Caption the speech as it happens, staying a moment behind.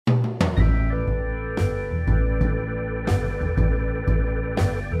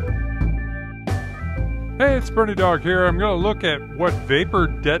Hey, it's Bernie Dog here. I'm going to look at what vapor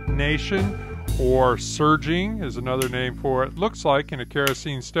detonation or surging is another name for it looks like in a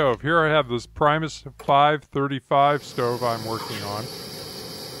kerosene stove. Here I have this Primus 535 stove I'm working on.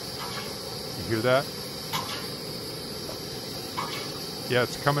 You hear that? Yeah,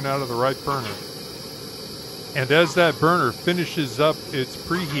 it's coming out of the right burner. And as that burner finishes up its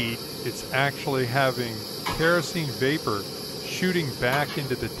preheat, it's actually having kerosene vapor shooting back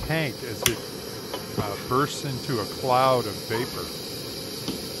into the tank as it bursts into a cloud of vapor.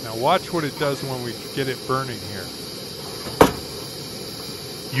 Now watch what it does when we get it burning here.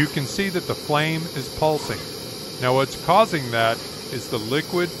 You can see that the flame is pulsing. Now what's causing that is the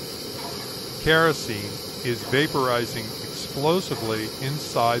liquid kerosene is vaporizing explosively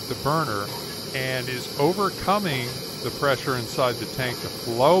inside the burner and is overcoming the pressure inside the tank to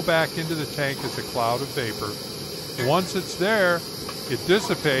flow back into the tank as a cloud of vapor. Once it's there, it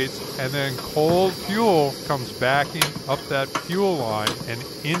dissipates, and then cold fuel comes back in, up that fuel line and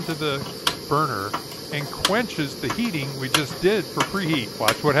into the burner and quenches the heating we just did for preheat.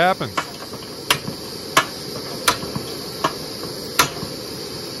 Watch what happens.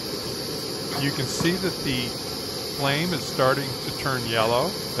 You can see that the flame is starting to turn yellow.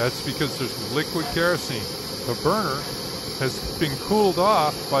 That's because there's liquid kerosene. The burner has been cooled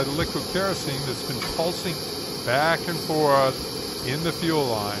off by the liquid kerosene that's been pulsing back and forth in the fuel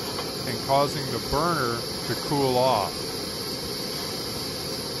line and causing the burner to cool off.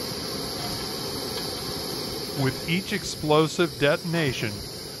 With each explosive detonation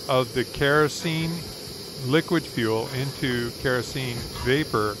of the kerosene liquid fuel into kerosene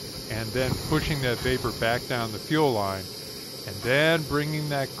vapor and then pushing that vapor back down the fuel line and then bringing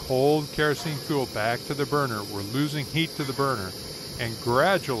that cold kerosene fuel back to the burner, we're losing heat to the burner, and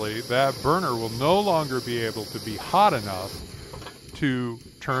gradually that burner will no longer be able to be hot enough to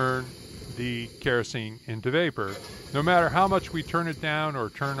turn the kerosene into vapor. No matter how much we turn it down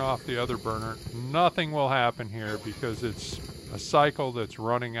or turn off the other burner, nothing will happen here because it's a cycle that's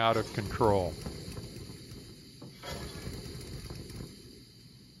running out of control.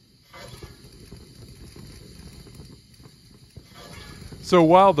 So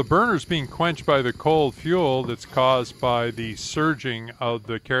while the burner's being quenched by the cold fuel that's caused by the surging of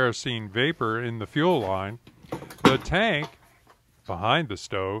the kerosene vapor in the fuel line, the tank behind the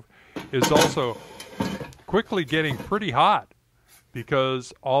stove is also quickly getting pretty hot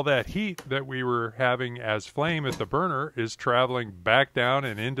because all that heat that we were having as flame at the burner is traveling back down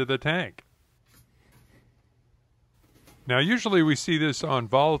and into the tank. Now usually we see this on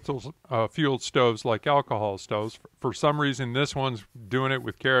volatile fueled stoves like alcohol stoves. For some reason this one's doing it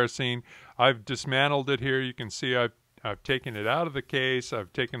with kerosene. I've dismantled it here. You can see I've taken it out of the case.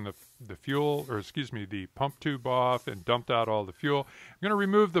 I've taken the fuel, or excuse me, the pump tube off and dumped out all the fuel. I'm going to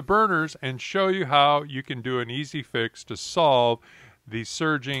remove the burners and show you how you can do an easy fix to solve the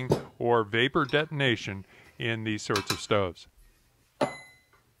surging or vapor detonation in these sorts of stoves.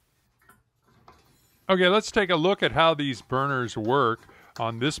 Okay, let's take a look at how these burners work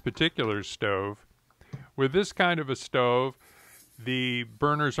on this particular stove. With this kind of a stove, the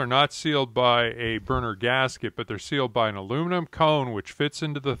burners are not sealed by a burner gasket, but they're sealed by an aluminum cone which fits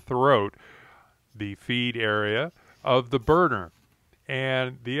into the throat, the feed area of the burner.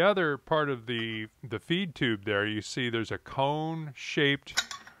 And the other part of the feed tube there, you see there's a cone-shaped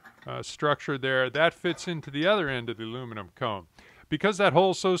structure there. That fits into the other end of the aluminum cone. Because that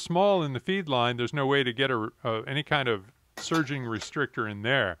hole's so small in the feed line, there's no way to get any kind of surging restrictor in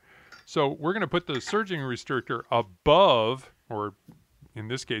there. So we're going to put the surging restrictor above, or in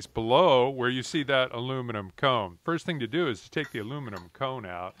this case below, where you see that aluminum cone. First thing to do is to take the aluminum cone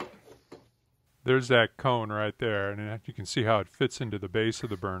out. There's that cone right there, and you can see how it fits into the base of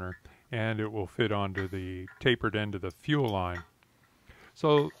the burner, and it will fit onto the tapered end of the fuel line.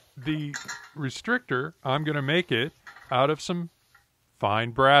 So the restrictor, I'm going to make it out of some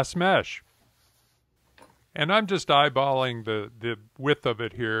fine brass mesh. And I'm just eyeballing the width of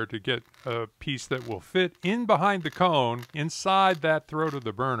it here to get a piece that will fit in behind the cone inside that throat of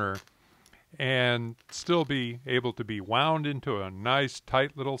the burner and still be able to be wound into a nice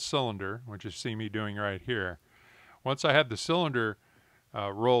tight little cylinder, which you see me doing right here. Once I have the cylinder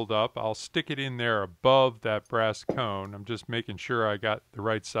rolled up, I'll stick it in there above that brass cone. I'm just making sure I got the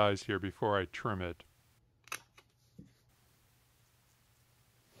right size here before I trim it.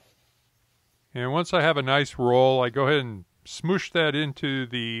 And once I have a nice roll, I go ahead and smoosh that into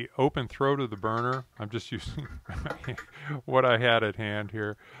the open throat of the burner. I'm just using what I had at hand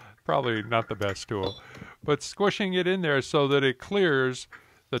here. Probably not the best tool. But squishing it in there so that it clears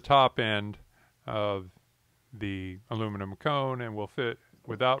the top end of the aluminum cone and will fit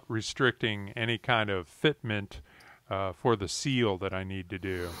without restricting any kind of fitment for the seal that I need to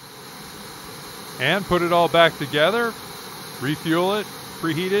do. And put it all back together, refuel it,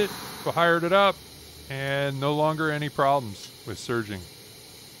 preheat it, fired it up, and no longer any problems with surging.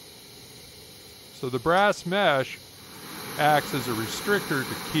 So the brass mesh acts as a restrictor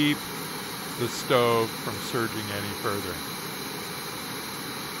to keep the stove from surging any further.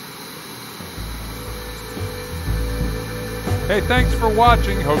 Hey, thanks for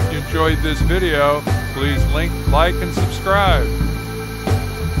watching. Hope you enjoyed this video. Please like, and subscribe.